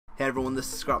Hey everyone,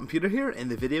 this is Computer here. In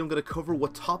the video I'm going to cover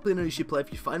what top laner you should play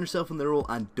if you find yourself in the role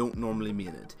and don't normally main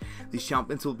it. These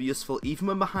champions will be useful even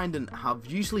when behind and have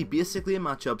usually basically in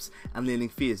matchups and laning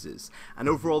phases, and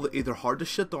overall they're either hard to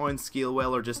shut down, scale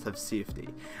well, or just have safety.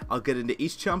 I'll get into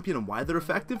each champion and why they're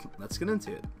effective. Let's get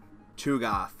into it.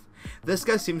 Cho'Gath. This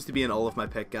guy seems to be in all of my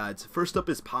pick guides. First up,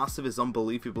 his passive is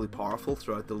unbelievably powerful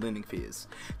throughout the laning phase.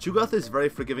 Cho'Gath is very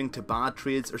forgiving to bad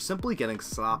trades or simply getting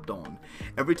slapped on.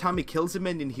 Every time he kills a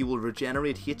minion he will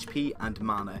regenerate HP and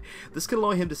mana. This can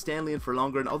allow him to stay in lane for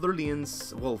longer than other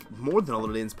lanes, well, more than other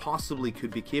lanes possibly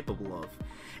could be capable of.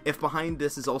 If behind,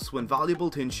 this is also invaluable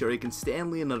to ensure he can stay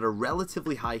in lane at a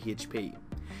relatively high HP.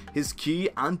 His Q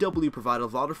and W provide a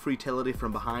lot of free utility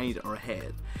from behind or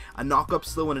ahead. A knock-up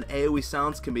slow and an AoE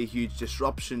stance can be a huge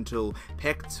disruption tool,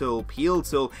 pick tool, peel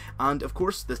tool, and of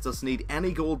course this doesn't need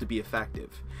any gold to be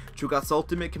effective. Cho'Gath's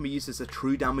ultimate can be used as a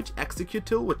true damage execute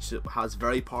tool, which has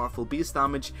very powerful base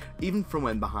damage even from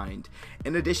when behind.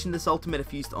 In addition, this ultimate,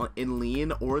 if used in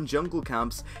lane or in jungle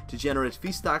camps to generate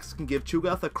feast stacks, can give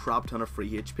Cho'Gath a crap ton of free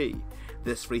HP.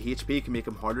 This free HP can make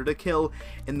him harder to kill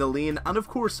in the lane and of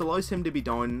course allows him to be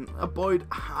down about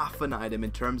half an item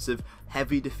in terms of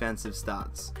heavy defensive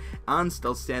stats, and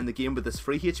still stay in the game with this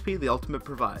free HP the ultimate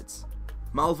provides.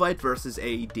 Malphite versus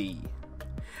AD.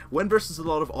 When versus a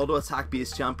lot of auto attack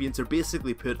based champions or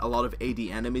basically put a lot of AD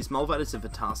enemies, Malphite is a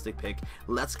fantastic pick.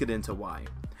 Let's get into why.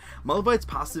 Malphite's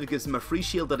passive gives him a free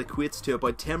shield that equates to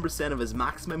about 10% of his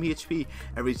maximum HP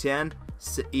every 10,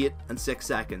 8 and 6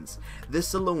 seconds.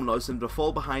 This alone allows him to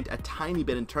fall behind a tiny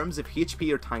bit in terms of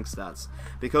HP or tank stats,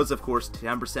 because of course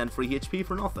 10% free HP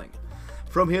for nothing.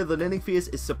 From here, the laning phase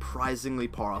is surprisingly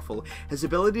powerful. His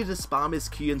ability to spam his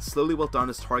Q and slowly wilt down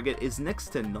his target is next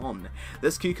to none.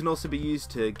 This Q can also be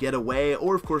used to get away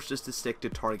or of course just to stick to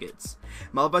targets.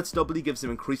 Malphite's W gives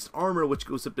him increased armor, which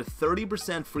goes up to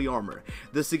 30% free armor.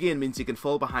 This again means he can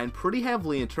fall behind pretty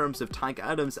heavily in terms of tank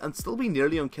items and still be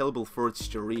nearly unkillable for its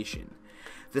duration.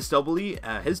 This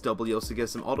his W also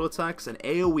gives him auto attacks and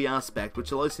AoE aspect,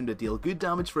 which allows him to deal good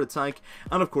damage for a tank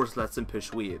and of course lets him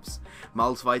push waves.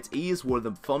 Malphite's E is where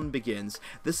the fun begins.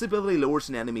 This ability lowers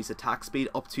an enemy's attack speed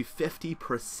up to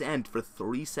 50% for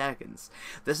 3 seconds.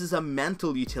 This is a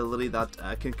mental utility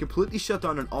that can completely shut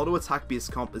down an auto attack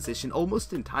based composition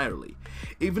almost entirely.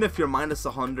 Even if you're minus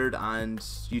 100 and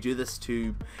you do this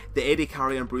to the AD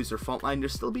carry and bruiser frontline, you're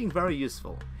still being very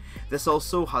useful. This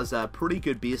also has a pretty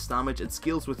good base damage and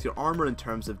scales with your armor in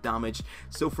terms of damage,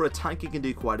 so for a tank it can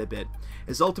do quite a bit.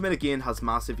 His ultimate again has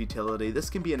massive utility. This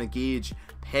can be an engage,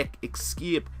 pick,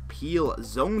 escape, peel,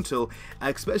 zone tool,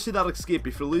 especially that escape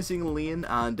if you're losing a lane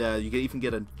and you can even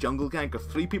get a jungle gank of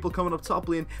 3 people coming up top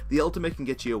lane, the ultimate can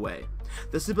get you away.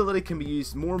 This ability can be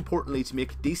used more importantly to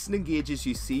make decent engages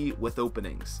you see with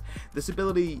openings. This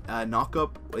ability knock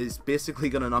up is basically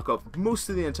going to knock up most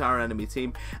of the entire enemy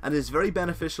team and is very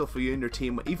beneficial for you and your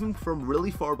team even from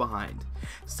really far behind.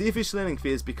 Safe-ish laning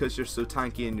phase because you're so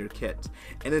tanky in your kit.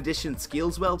 In addition,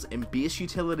 scales well in base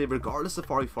utility regardless of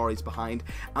how far he's behind,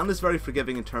 and is very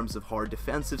forgiving in terms of hard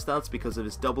defensive stats because of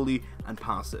his W and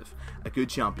passive. A good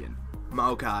champion.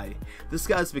 Maokai. This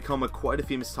guy has become quite a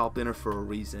famous top laner for a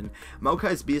reason.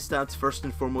 Maokai's base stats first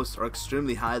and foremost are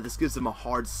extremely high. This gives him a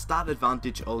hard stat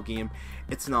advantage all game.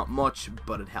 It's not much,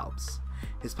 but it helps.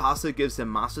 His passive gives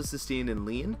him massive sustain in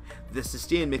lane. This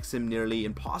sustain makes him nearly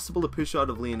impossible to push out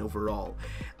of lane overall.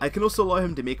 It can also allow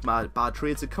him to make bad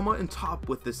trades and come out on top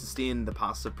with the sustain the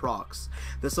passive procs.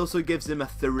 This also gives him a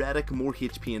theoretic more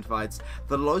HP in fights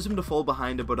that allows him to fall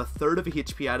behind about a third of a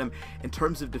HP item in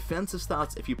terms of defensive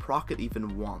stats if you proc it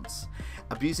even once.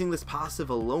 Abusing this passive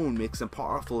alone makes him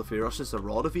powerful if he rushes a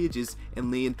Rod of Ages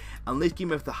in lane, and late game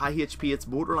with the high HP it's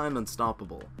borderline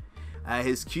unstoppable.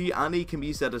 His Q and E can be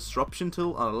used as a disruption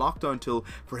tool and a lockdown tool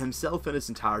for himself and his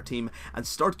entire team, and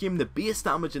start game the base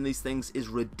damage in these things is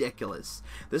ridiculous.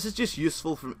 This is just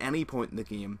useful from any point in the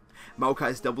game.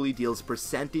 Maokai's W deals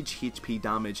percentage HP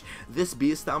damage. This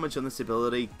base damage on this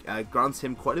ability grants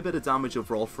him quite a bit of damage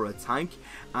overall for a tank,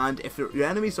 and if your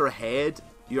enemies are ahead,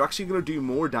 you're actually going to do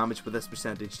more damage with this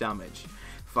percentage damage.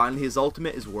 Finally, his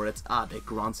ultimate is where it's at. It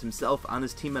grants himself and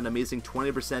his team an amazing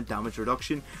 20% damage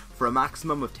reduction for a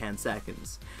maximum of 10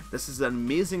 seconds. This is an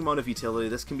amazing amount of utility.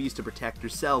 This can be used to protect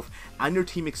yourself and your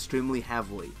team extremely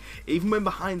heavily. Even when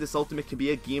behind, this ultimate can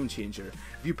be a game changer.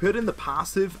 If you put in the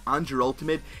passive and your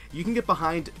ultimate, you can get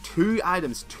behind 2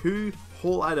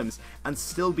 whole items and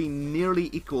still be nearly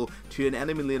equal to an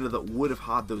enemy laner that would have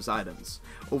had those items.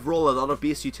 Overall, a lot of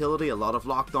base utility, a lot of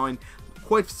lockdown,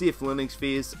 quite safe laning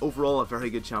phase, overall a very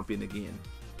good champion again.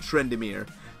 Tryndamere.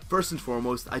 First and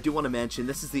foremost, I do want to mention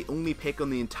this is the only pick on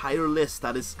the entire list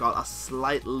that has got a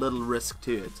slight little risk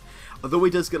to it. Although he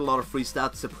does get a lot of free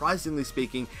stats, surprisingly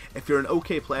speaking, if you're an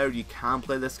okay player, you can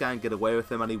play this guy and get away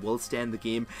with him and he will stay in the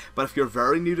game, but if you're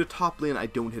very new to top lane, I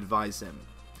don't advise him.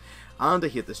 And I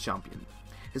hate this champion.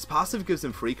 His passive gives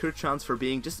him free crit chance for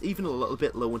being just even a little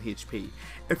bit low in HP.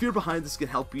 If you're behind, this can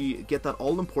help you get that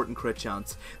all important crit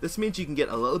chance. This means you can get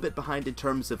a little bit behind in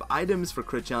terms of items for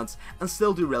crit chance and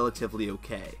still do relatively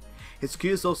okay. His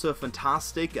Q is also a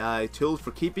fantastic tool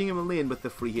for keeping him in lane with the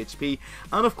free HP,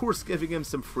 and of course giving him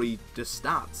some free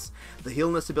stats. The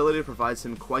healness ability provides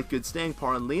him quite good staying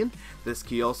power in lane. This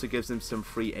Q also gives him some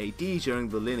free AD during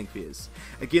the laning phase.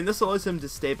 Again, this allows him to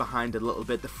stay behind a little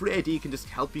bit. The free AD can just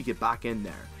help you get back in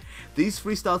there. These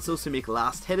free stats also make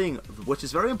last hitting, which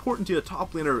is very important to a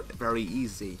top laner, very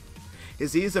easy.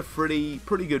 His E is a pretty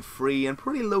good free and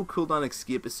pretty low cooldown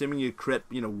escape, assuming you crit,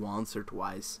 once or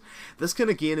twice. This can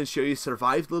again ensure you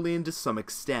survive the lane to some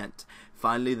extent.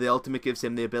 Finally, the ultimate gives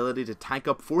him the ability to tank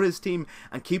up for his team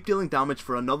and keep dealing damage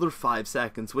for another 5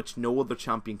 seconds, which no other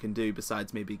champion can do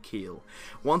besides maybe Keel.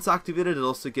 Once activated, it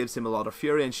also gives him a lot of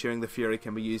fury, ensuring the fury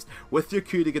can be used with your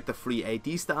Q to get the free AD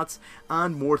stats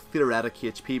and more theoretic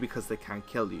HP because they can't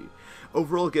kill you.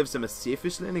 Overall, gives him a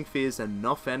safe-ish laning phase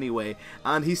enough anyway,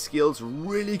 and he scales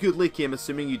really good late game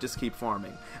assuming you just keep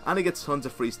farming. And he gets tons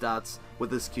of free stats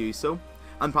with his Q,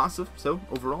 and passive, so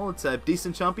overall it's a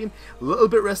decent champion. A little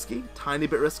bit risky, tiny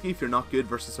bit risky if you're not good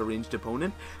versus a ranged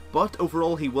opponent, but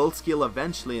overall he will scale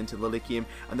eventually into the late game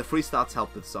and the free stats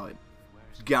help this out.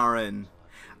 Garen.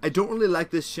 I don't really like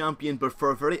this champion, but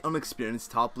for a very unexperienced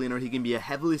top laner he can be a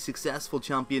heavily successful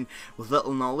champion with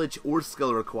little knowledge or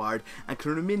skill required and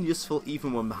can remain useful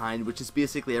even when behind, which is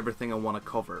basically everything I want to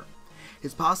cover.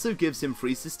 His passive gives him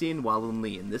free sustain while in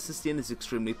lane. This sustain is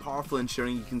extremely powerful,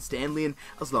 ensuring you can stay in lane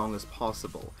as long as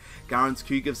possible. Garen's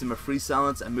Q gives him a free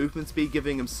silence and movement speed,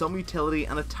 giving him some utility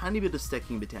and a tiny bit of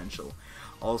sticking potential.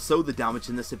 Also, the damage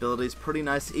in this ability is pretty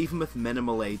nice even with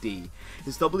minimal AD.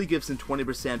 His W gives him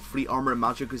 20% free armor and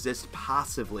magic resist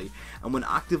passively, and when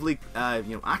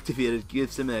activated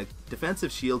gives him a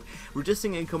defensive shield,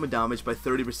 reducing incoming damage by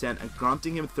 30% and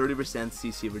granting him 30%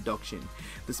 CC reduction.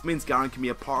 This means Garen can be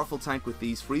a powerful tank with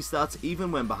these free stats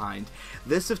even when behind.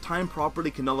 This, if timed properly,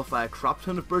 can nullify a crap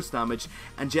ton of burst damage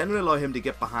and generally allow him to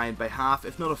get behind by half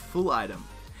if not a full item.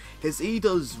 His E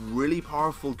does really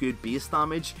powerful good base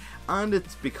damage, and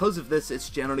because of this it's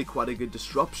generally quite a good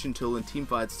disruption tool in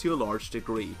teamfights to a large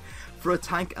degree. For a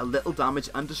tank, a little damage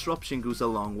and disruption goes a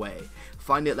long way.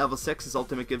 Finally, at level 6, his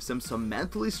ultimate gives him some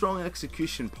mentally strong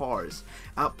execution powers.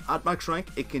 At max rank,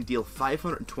 it can deal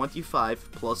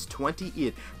 525 plus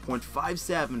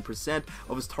 28.57%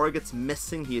 of his target's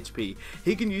missing HP.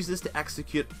 He can use this to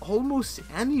execute almost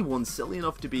anyone silly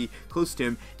enough to be close to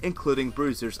him, including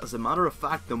bruisers. As a matter of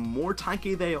fact, the more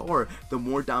tanky they are, the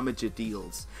more damage it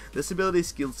deals. This ability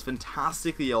scales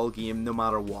fantastically all game, no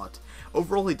matter what.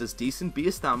 Overall, he does decent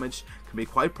base damage, can be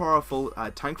quite powerful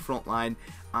at tank frontline,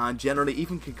 and generally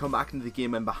even can come back into the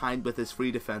game and behind with his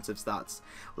free defensive stats.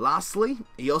 Lastly,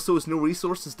 he also has no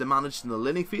resources to manage in the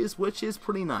laning phase, which is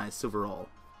pretty nice overall.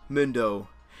 Mundo.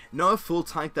 Now a full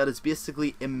tank that is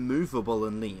basically immovable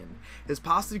in lane. His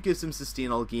passive gives him sustain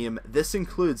all game, this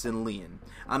includes in lane.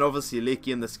 And obviously late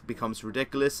game this becomes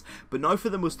ridiculous, but now for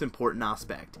the most important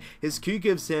aspect. His Q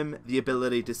gives him the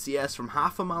ability to CS from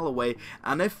half a mile away,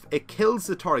 and if it kills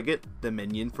the target, the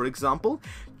minion for example,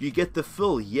 you get the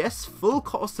full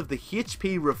cost of the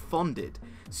HP refunded,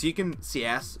 so you can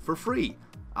CS for free.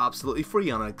 Absolutely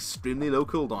free on an extremely low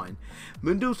cooldown.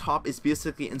 Mundo's top is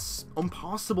basically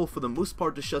impossible for the most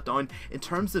part to shut down in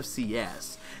terms of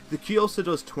CS. The Q also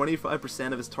does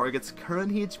 25% of his target's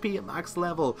current HP at max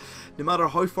level. No matter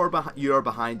how far you are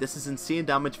behind, this is insane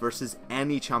damage versus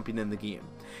any champion in the game.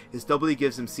 His W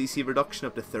gives him CC reduction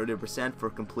up to 30% for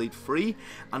complete free,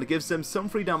 and it gives him some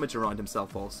free damage around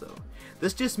himself also.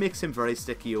 This just makes him very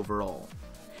sticky overall.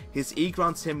 His E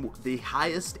grants him the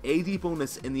highest AD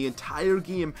bonus in the entire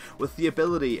game with the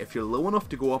ability, if you're low enough,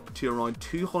 to go up to around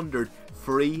 200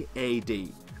 free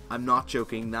AD. I'm not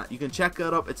joking, that you can check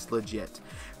that up, it's legit.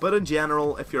 But in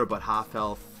general, if you're about half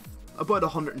health, about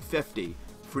 150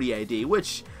 free AD,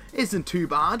 which isn't too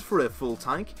bad for a full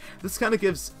tank. This kind of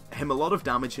gives him a lot of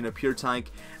damage in a pure tank,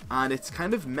 and it's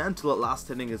kind of mental at last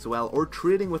hitting as well, or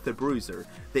trading with a bruiser.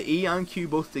 The E and Q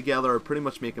both together pretty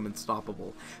much make him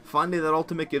unstoppable. Finally, that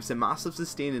ultimate gives him massive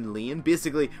sustain in lane.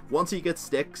 Basically, once he gets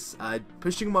sticks,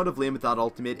 pushing him out of lane with that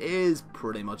ultimate is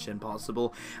pretty much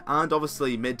impossible, and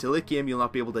obviously mid to late game you'll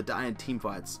not be able to die in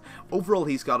teamfights. Overall,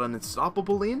 he's got an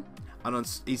unstoppable lane,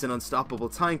 he's an unstoppable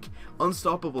tank,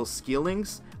 unstoppable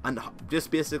scalings, and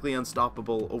just basically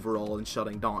unstoppable overall in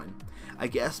shutting down. I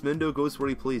guess Mundo goes where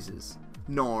he pleases.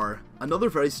 Gnar, another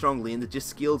very strong lane that just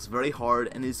scales very hard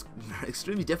and is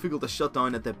extremely difficult to shut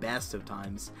down at the best of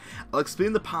times. I'll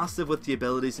explain the passive with the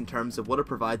abilities in terms of what it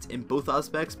provides in both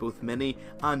aspects, both mini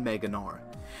and mega Gnar.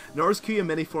 Gnar's Q in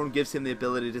mini form gives him the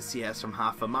ability to CS from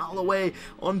half a mile away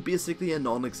on basically a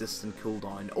non-existent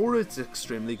cooldown, or it's an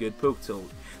extremely good poke tool.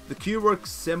 The Q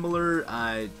works similar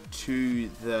to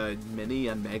the mini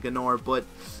and mega Gnar, but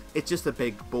it's just a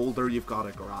big boulder you've got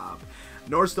to grab.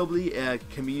 Gnar's W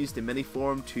can be used in mini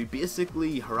form to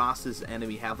basically harass his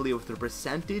enemy heavily with their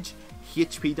percentage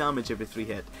HP damage every 3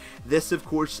 hit. This, of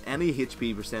course, any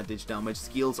HP percentage damage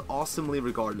scales awesomely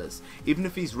regardless. Even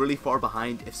if he's really far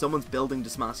behind, if someone's building to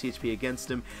smash HP against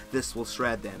him, this will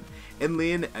shred them. In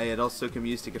lane, it also can be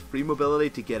used to get free mobility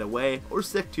to get away or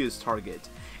stick to his target.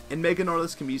 In Mega Gnar,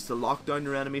 this can be used to lock down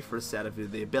your enemy for a set of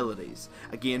the abilities.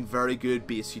 Again, very good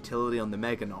base utility on the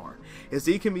Mega Gnar. His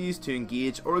E can be used to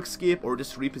engage or escape or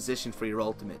just reposition for your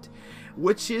ultimate.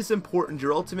 Which is important,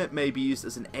 your ultimate may be used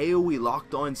as an AoE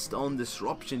lockdown, stun,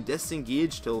 disruption,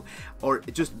 disengage tool, or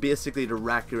just basically to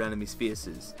wreck your enemy's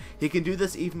faces. He can do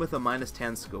this even with a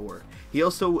 -10 score. He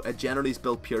also generally is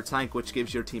built pure tank, which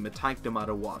gives your team a tank no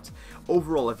matter what.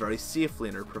 Overall, a very safe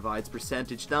laner, provides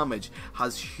percentage damage,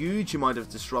 has huge amount of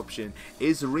disruption,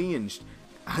 is ranged.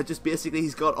 Just basically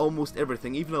he's got almost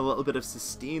everything, even a little bit of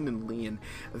sustain in lane.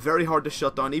 Very hard to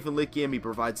shut down, even late game he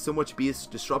provides so much base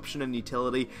disruption and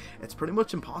utility, it's pretty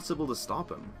much impossible to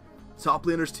stop him. Top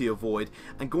laners to avoid.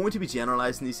 I'm going to be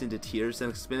generalizing these into tiers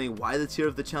and explaining why the tier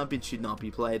of the champion should not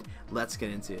be played. Let's get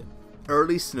into it.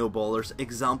 Early snowballers,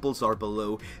 examples are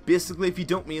below. Basically, if you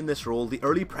don't main this role, the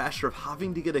early pressure of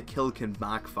having to get a kill can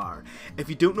backfire. If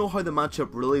you don't know how the matchup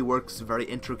really works very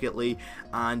intricately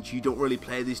and you don't really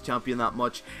play this champion that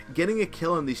much, getting a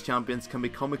kill on these champions can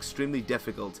become extremely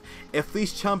difficult. If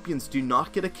these champions do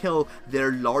not get a kill,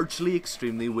 they're largely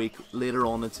extremely weak later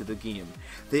on into the game.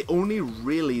 They only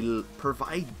really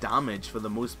provide damage for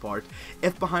the most part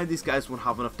if behind these guys won't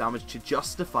have enough damage to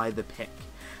justify the pick.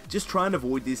 Just try and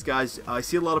avoid these guys. I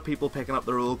see a lot of people picking up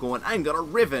the role going, I'm gonna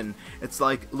Riven. It's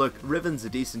like, look, Riven's a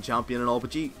decent champion and all,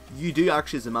 but you do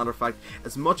actually, as a matter of fact,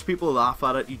 as much people laugh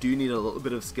at it, you do need a little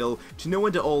bit of skill to know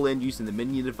when to all in using the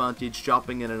minion advantage,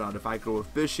 chopping in and out of aggro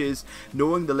with bushes,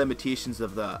 knowing the limitations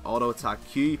of the auto attack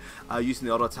Q, using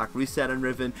the auto attack reset in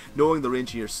Riven, knowing the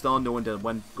range of your stun, knowing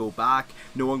when to go back,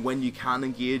 knowing when you can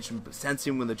engage,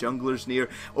 sensing when the jungler's near.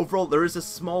 Overall, there is a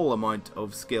small amount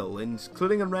of skill,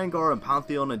 including in Rengar and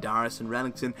Pantheon and Darius and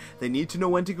Renekton. They need to know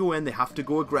when to go in, they have to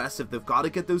go aggressive, they've got to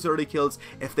get those early kills.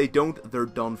 If they don't, they're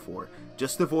done for.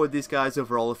 Just avoid these guys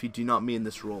overall if you do not main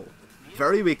this role.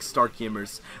 Very weak start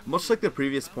gamers. Much like the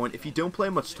previous point, if you don't play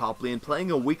much top lane, playing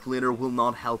a weak laner will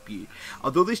not help you.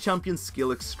 Although these champions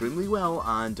scale extremely well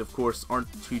and of course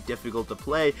aren't too difficult to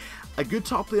play, a good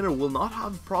top laner will not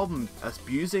have a problem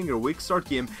abusing your weak start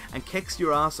game and kicks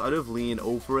your ass out of lane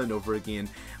over and over again.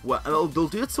 Well, and they'll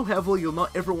do it so heavily you'll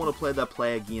not ever want to play that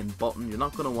play again button, you're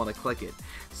not going to want to click it.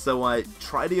 So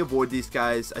try to avoid these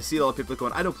guys. I see a lot of people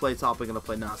going, I don't play top, I'm going to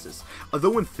play Nasus.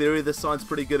 Although in theory this sounds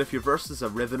pretty good, if you're versus a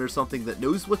Riven or something that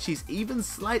knows what she's even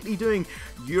slightly doing,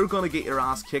 you're going to get your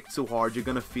ass kicked so hard you're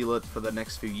going to feel it for the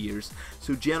next few years.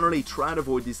 So generally try and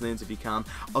avoid these lanes if you can.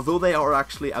 Although they are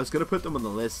actually, I was going to put them on the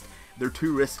list, they're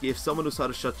too risky. If someone knows how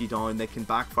to shut you down, they can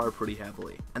backfire pretty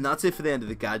heavily. And that's it for the end of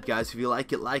the guide, guys. If you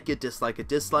like it, dislike it,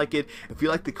 dislike it. If you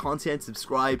like the content,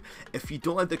 subscribe. If you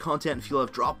don't like the content and feel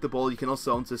I've dropped the ball, you can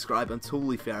also unsubscribe. I'm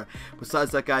totally fair.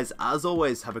 Besides that, guys, as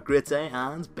always, have a great day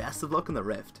and best of luck in the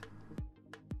Rift.